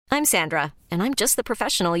I'm Sandra, and I'm just the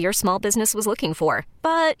professional your small business was looking for.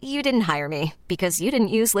 But you didn't hire me because you didn't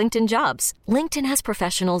use LinkedIn Jobs. LinkedIn has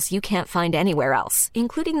professionals you can't find anywhere else,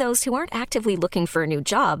 including those who aren't actively looking for a new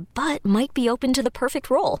job, but might be open to the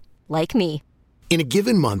perfect role, like me. In a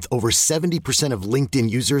given month, over 70% of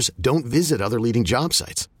LinkedIn users don't visit other leading job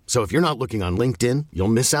sites. So if you're not looking on LinkedIn, you'll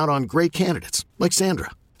miss out on great candidates like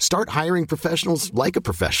Sandra. Start hiring professionals like a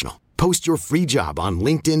professional. Post your free job on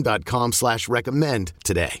linkedin.com/recommend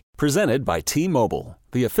today. Presented by T-Mobile,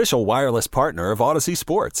 the official wireless partner of Odyssey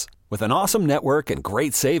Sports. With an awesome network and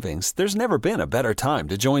great savings, there's never been a better time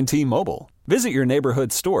to join T-Mobile. Visit your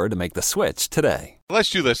neighborhood store to make the switch today. Let's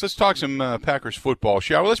do this. Let's talk some Packers football,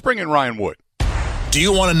 shall we? Let's bring in Ryan Wood. Do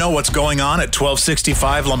you want to know what's going on at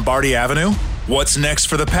 1265 Lombardi Avenue? What's next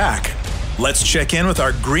for the Pack? Let's check in with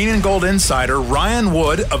our green and gold insider, Ryan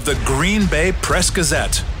Wood of the Green Bay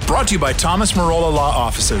Press-Gazette. Brought to you by Thomas Marola Law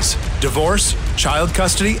Offices. Divorce, child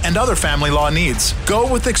custody, and other family law needs.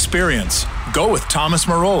 Go with experience. Go with Thomas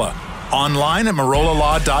Marola. Online at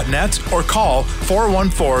marolalaw.net or call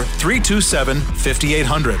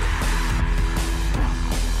 414-327-5800.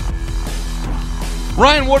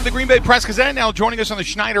 Ryan Wood of the Green Bay Press-Gazette now joining us on the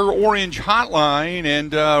Schneider Orange Hotline.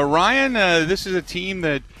 And Ryan, this is a team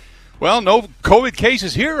that, well, no COVID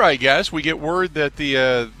cases here, I guess. We get word that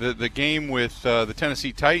the game with the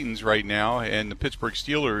Tennessee Titans right now and the Pittsburgh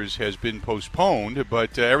Steelers has been postponed,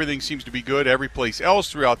 but everything seems to be good every place else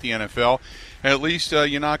throughout the NFL. And at least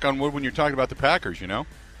you knock on wood when you're talking about the Packers, you know?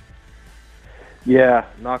 Yeah,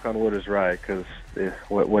 knock on wood is right, because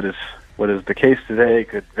what is the case today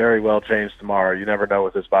could very well change tomorrow. You never know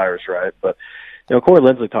with this virus, right? But Corey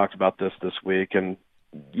Linsley talked about this week, and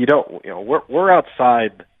we're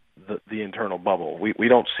outside the internal bubble. We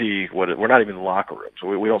don't see we're not even in the locker room,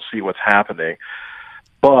 so we don't see what's happening.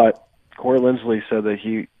 But Corey Linsley said that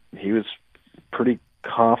he was pretty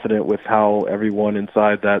confident with how everyone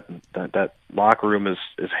inside that locker room is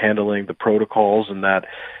handling the protocols, and that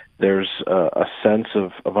there's a sense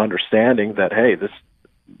of understanding that, hey, this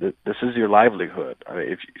is your livelihood. I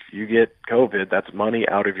mean, if you get COVID, that's money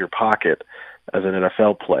out of your pocket as an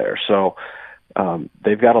NFL player. So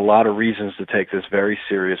they've got a lot of reasons to take this very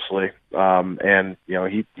seriously. And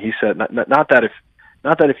he said not that if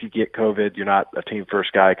you get COVID, you're not a team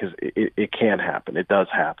first guy, because it can happen. It does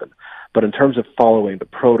happen. But in terms of following the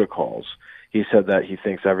protocols, he said that he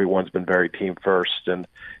thinks everyone's been very team first and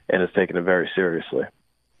has taken it very seriously.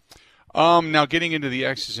 Now, getting into the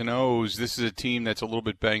X's and O's, this is a team that's a little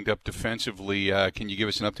bit banged up defensively. Can you give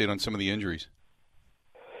us an update on some of the injuries?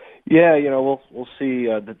 Yeah, we'll see.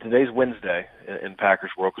 Today's Wednesday in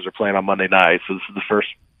Packers world, because they're playing on Monday night, so this is the first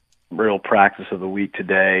real practice of the week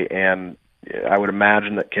today, and I would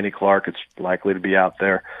imagine that Kenny Clark is likely to be out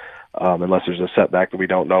there, unless there's a setback that we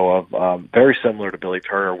don't know of. Very similar to Billy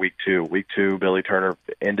Turner week 2. Week 2, Billy Turner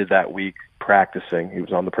ended that week practicing. He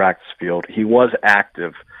was on the practice field. He was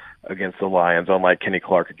active against the Lions, unlike Kenny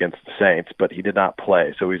Clark against the Saints, but he did not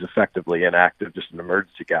play, so he's effectively inactive, just an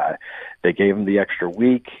emergency guy. They gave him the extra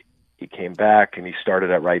week. He came back, and he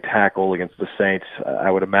started at right tackle against the Saints.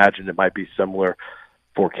 I would imagine it might be similar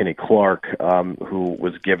for Kenny Clark, who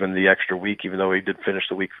was given the extra week, even though he did finish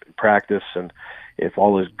the week in practice. And if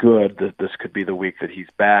all is good, this could be the week that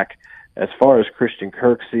he's back. As far as Christian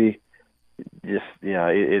Kirksey,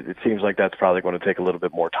 it seems like that's probably going to take a little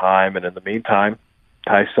bit more time. And in the meantime,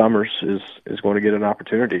 Ty Summers is going to get an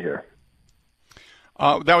opportunity here.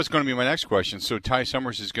 That was going to be my next question. So Ty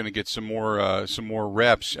Summers is going to get some more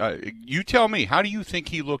reps. You tell me, how do you think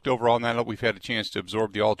he looked overall? Now that we've had a chance to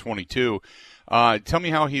absorb the All-22, tell me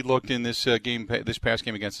how he looked in this past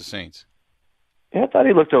game against the Saints. Yeah, I thought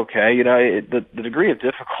he looked okay. The degree of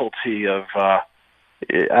difficulty of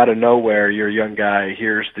out of nowhere, you're a young guy,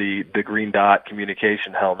 here's the green dot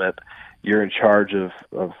communication helmet, you're in charge of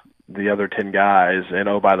the other 10 guys, and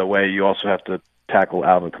oh, by the way, you also have to tackle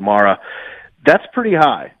Alvin Kamara. That's pretty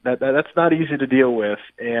high. That's not easy to deal with,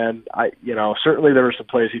 and certainly there were some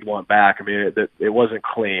plays he'd want back. I mean, it wasn't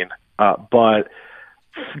clean, but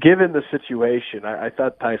given the situation, I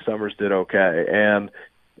thought Ty Summers did okay, and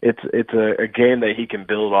it's a game that he can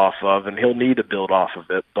build off of, and he'll need to build off of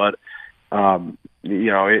it. But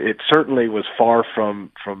it certainly was far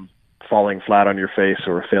from falling flat on your face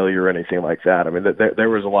or a failure or anything like that. I mean, there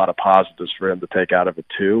was a lot of positives for him to take out of it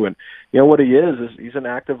too. And what he is he's an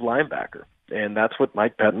active linebacker, and that's what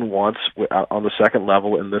Mike Pettine wants on the second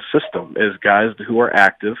level in this system, is guys who are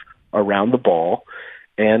active around the ball.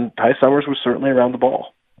 And Ty Summers was certainly around the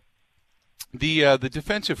ball. The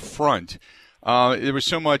defensive front, there was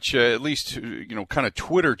so much, at least, kind of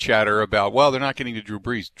Twitter chatter about, well, they're not getting to Drew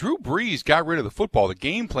Brees. Drew Brees got rid of the football. The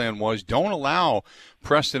game plan was don't allow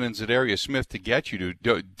Preston and Zadarius Smith to get you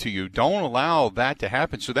to you. Don't allow that to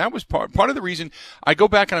happen. So that was part of the reason. I go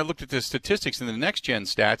back and I looked at the statistics in the next-gen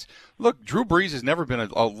stats. Look, Drew Brees has never been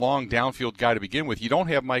a long downfield guy to begin with. You don't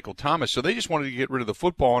have Michael Thomas, so they just wanted to get rid of the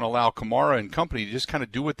football and allow Kamara and company to just kind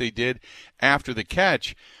of do what they did after the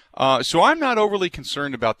catch. So I'm not overly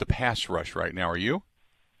concerned about the pass rush right now. Are you?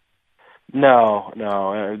 No.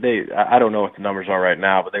 I don't know what the numbers are right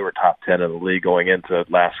now, but they were top 10 in the league going into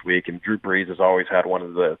last week. And Drew Brees has always had one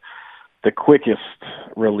of the quickest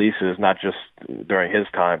releases, not just during his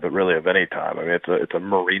time, but really of any time. I mean, it's a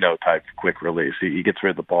Marino type quick release. He gets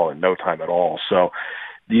rid of the ball in no time at all. So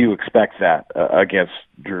you expect that against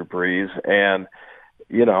Drew Brees. And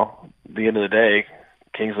at the end of the day,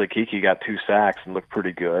 Kingsley Keke got 2 sacks and looked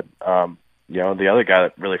pretty good. The other guy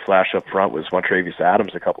that really flashed up front was Montravius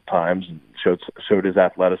Adams a couple times and showed his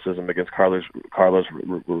athleticism against Carlos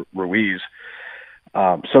Ruiz.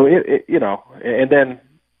 And then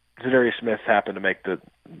Zadarius Smith happened to make the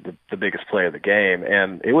biggest play of the game,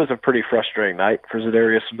 and it was a pretty frustrating night for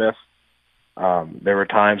Zadarius Smith. There were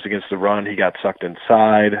times against the run he got sucked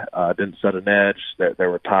inside, didn't set an edge.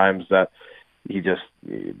 There were times that he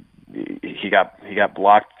got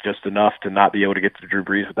blocked just enough to not be able to get to Drew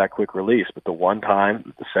Brees with that quick release. But the one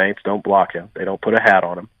time the Saints don't block him, they don't put a hat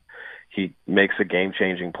on him, he makes a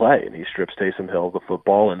game-changing play, and he strips Taysom Hill of the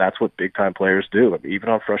football, and that's what big-time players do. I mean, even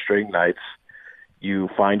on frustrating nights, you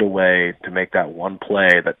find a way to make that one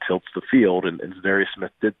play that tilts the field, and Zadarius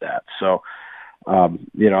Smith did that. So, all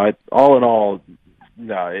in all,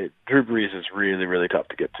 Drew Brees is really, really tough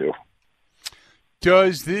to get to.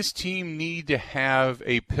 Does this team need to have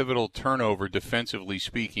a pivotal turnover, defensively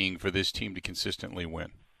speaking, for this team to consistently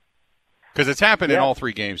win? Because it's happened in all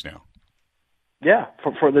 3 games now. Yeah,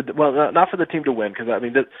 not for the team to win, because I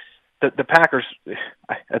mean the Packers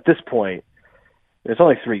at this point, it's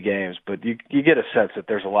only 3 games, but you get a sense that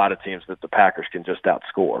there's a lot of teams that the Packers can just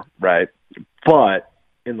outscore, right? But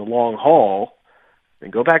in the long haul,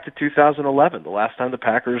 and go back to 2011, the last time the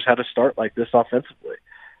Packers had a start like this offensively.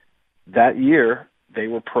 That year, they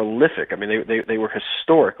were prolific. I mean, they were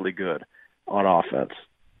historically good on offense,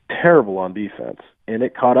 terrible on defense. And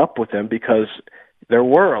it caught up with them because there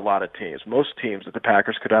were a lot of teams, most teams that the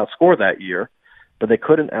Packers could outscore that year, but they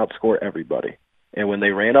couldn't outscore everybody. And when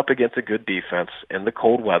they ran up against a good defense in the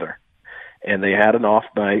cold weather and they had an off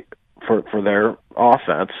night for their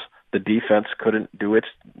offense, the defense couldn't do its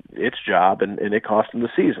job, and it cost them the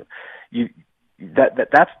season.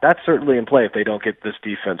 That's certainly in play if they don't get this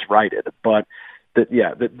defense righted. But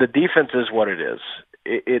the defense is what it is.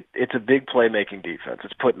 It's a big playmaking defense.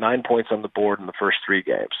 It's put 9 points on the board in the first 3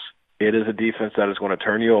 games. It is a defense that is going to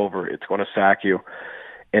turn you over. It's going to sack you,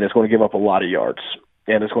 and it's going to give up a lot of yards,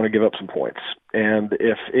 and it's going to give up some points. And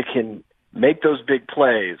if it can make those big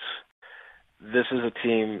plays, this is a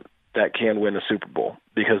team that can win a Super Bowl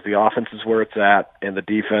because the offense is where it's at and the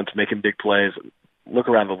defense making big plays. Look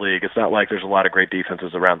around the league. It's not like there's a lot of great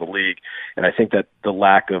defenses around the league. And I think that the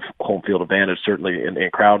lack of home field advantage certainly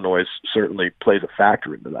and crowd noise certainly plays a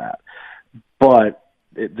factor into that. But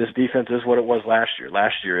this defense is what it was last year.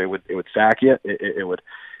 Last year, it would sack you. It would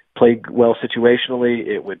play well situationally.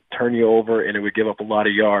 It would turn you over, and it would give up a lot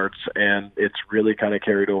of yards. And it's really kind of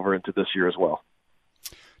carried over into this year as well.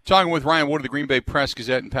 Talking with Ryan Wood of the Green Bay Press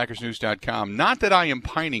Gazette and PackersNews.com. Not that I am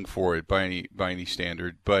pining for it by any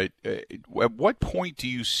standard, but at what point do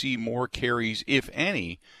you see more carries, if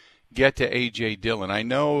any, get to A.J. Dillon? I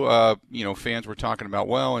know, fans were talking about,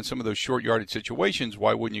 well, in some of those short yardage situations,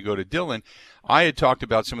 why wouldn't you go to Dillon? I had talked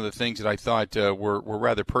about some of the things that I thought were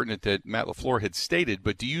rather pertinent that Matt LaFleur had stated,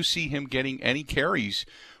 but do you see him getting any carries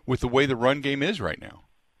with the way the run game is right now?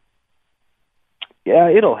 Yeah,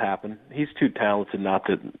 it'll happen. He's too talented not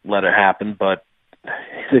to let it happen, but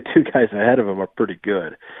the 2 guys ahead of him are pretty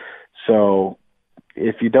good. So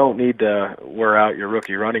if you don't need to wear out your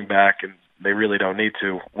rookie running back, and they really don't need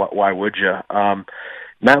to, why would you?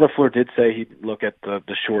 Matt LaFleur did say he'd look at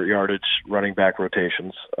the short yardage running back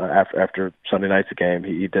rotations after Sunday night's game.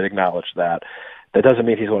 He did acknowledge that. That doesn't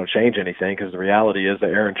mean he's going to change anything, because the reality is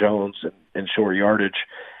that Aaron Jones in short yardage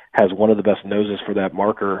has one of the best noses for that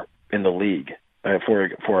marker in the league.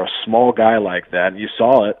 For a small guy like that, you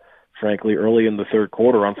saw it, frankly, early in the third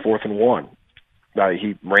quarter on 4th and 1.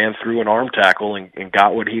 He ran through an arm tackle and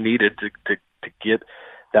got what he needed to get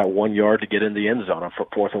that 1 yard to get in the end zone on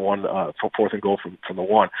 4th and 1, 4th and goal from the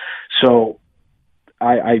 1. So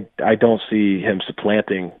I don't see him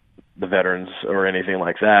supplanting the veterans or anything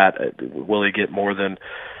like that. Will he get more than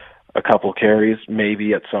a couple carries,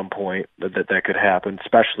 maybe at some point that could happen,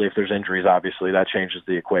 especially if there's injuries. Obviously, that changes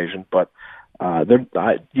the equation. But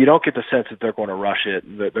you don't get the sense that they're going to rush it.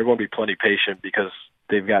 They're going to be plenty patient because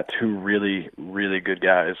they've got two really, really good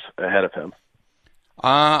guys ahead of him.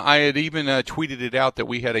 I had even tweeted it out that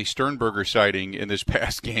we had a Sternberger sighting in this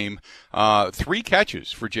past game. 3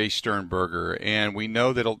 catches for Jay Sternberger, and we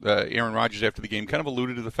know that Aaron Rodgers after the game kind of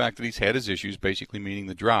alluded to the fact that he's had his issues, basically meaning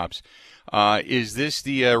the drops. Is this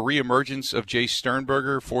the reemergence of Jay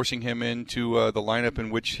Sternberger, forcing him into the lineup in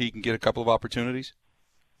which he can get a couple of opportunities?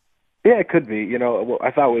 Yeah, it could be. I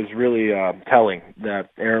thought it was really telling that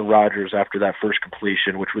Aaron Rodgers, after that first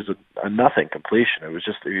completion, which was a nothing completion, it was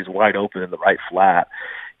just he was wide open in the right flat,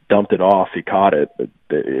 dumped it off, he caught it,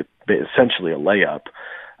 essentially a layup.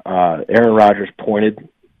 Aaron Rodgers pointed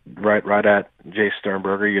right at Jay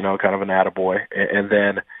Sternberger, kind of an attaboy, and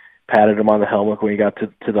then patted him on the helmet when he got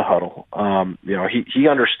to the huddle. He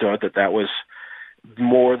understood that was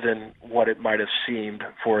more than what it might have seemed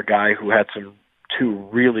for a guy who had two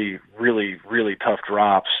really, really, really tough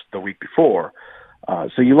drops the week before.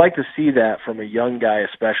 So you like to see that from a young guy,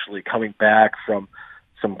 especially coming back from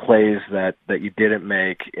some plays that you didn't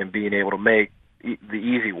make and being able to make the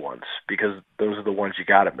easy ones, because those are the ones you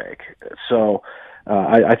got to make. So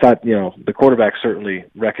I thought, the quarterback certainly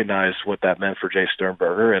recognized what that meant for Jay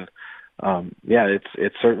Sternberger. And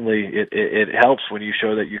it certainly it helps when you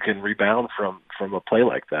show that you can rebound from a play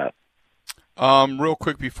like that. Real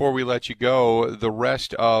quick before we let you go, the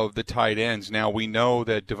rest of the tight ends. Now, we know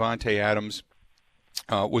that Davante Adams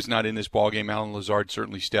was not in this ballgame. Allen Lazard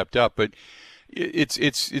certainly stepped up, but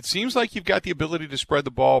it seems like you've got the ability to spread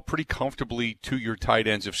the ball pretty comfortably to your tight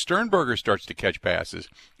ends. If Sternberger starts to catch passes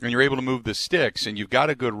and you're able to move the sticks and you've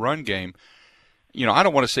got a good run game, I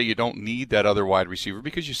don't want to say you don't need that other wide receiver,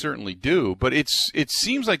 because you certainly do, but it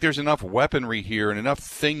seems like there's enough weaponry here and enough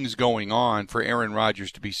things going on for Aaron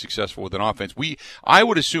Rodgers to be successful with an offense. I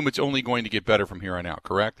would assume it's only going to get better from here on out,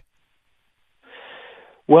 correct?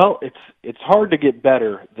 Well, it's hard to get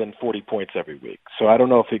better than 40 points every week, so I don't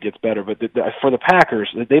know if it gets better, but for the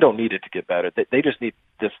Packers, they don't need it to get better. They just need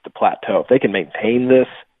this to plateau. If they can maintain this,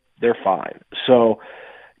 they're fine. So,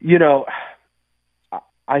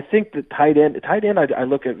 I think the tight end, I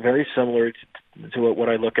look at very similar to what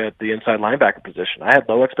I look at the inside linebacker position. I had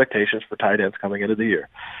low expectations for tight ends coming into the year,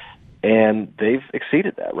 and they've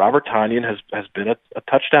exceeded that. Robert Tonyan has been a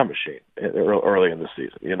touchdown machine early in the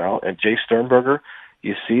season, and Jay Sternberger,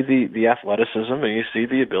 you see the athleticism and you see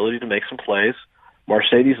the ability to make some plays.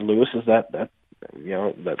 Mercedes Lewis is that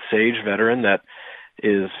sage veteran that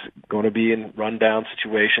is going to be in rundown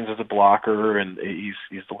situations as a blocker, and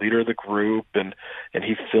he's the leader of the group, and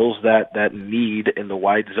he fills that need in the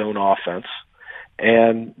wide zone offense.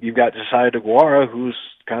 And you've got Josiah DeGuara, who's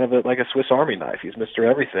kind of like a Swiss Army knife. He's Mr.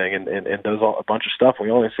 Everything and does a bunch of stuff. We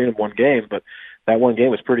only seen him one game, but that one game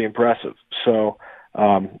was pretty impressive. So,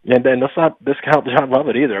 and then let's not discount John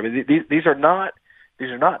Lovett either. I mean, these are not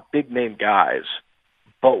big name guys,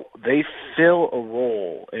 but they fill a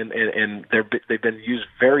role, and they've been used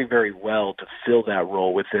very, very well to fill that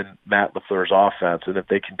role within Matt LaFleur's offense. And if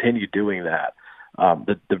they continue doing that,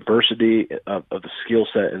 the diversity of the skill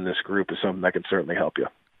set in this group is something that can certainly help you.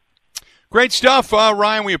 Great stuff,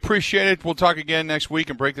 Ryan. We appreciate it. We'll talk again next week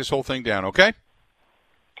and break this whole thing down, okay?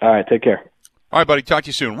 All right, take care. All right, buddy. Talk to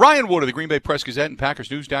you soon. Ryan Wood of the Green Bay Press-Gazette and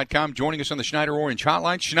PackersNews.com joining us on the Schneider Orange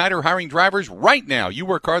Hotline. Schneider hiring drivers right now. You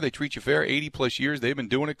work hard, they treat you fair. 80-plus years they've been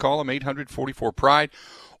doing it. Call them 844-PRIDE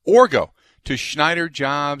or go to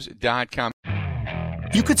SchneiderJobs.com.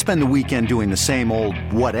 You could spend the weekend doing the same old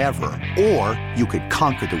whatever, or you could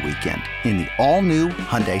conquer the weekend in the all-new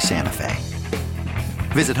Hyundai Santa Fe.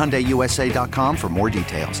 Visit HyundaiUSA.com for more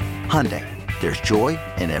details. Hyundai, there's joy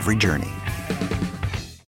in every journey.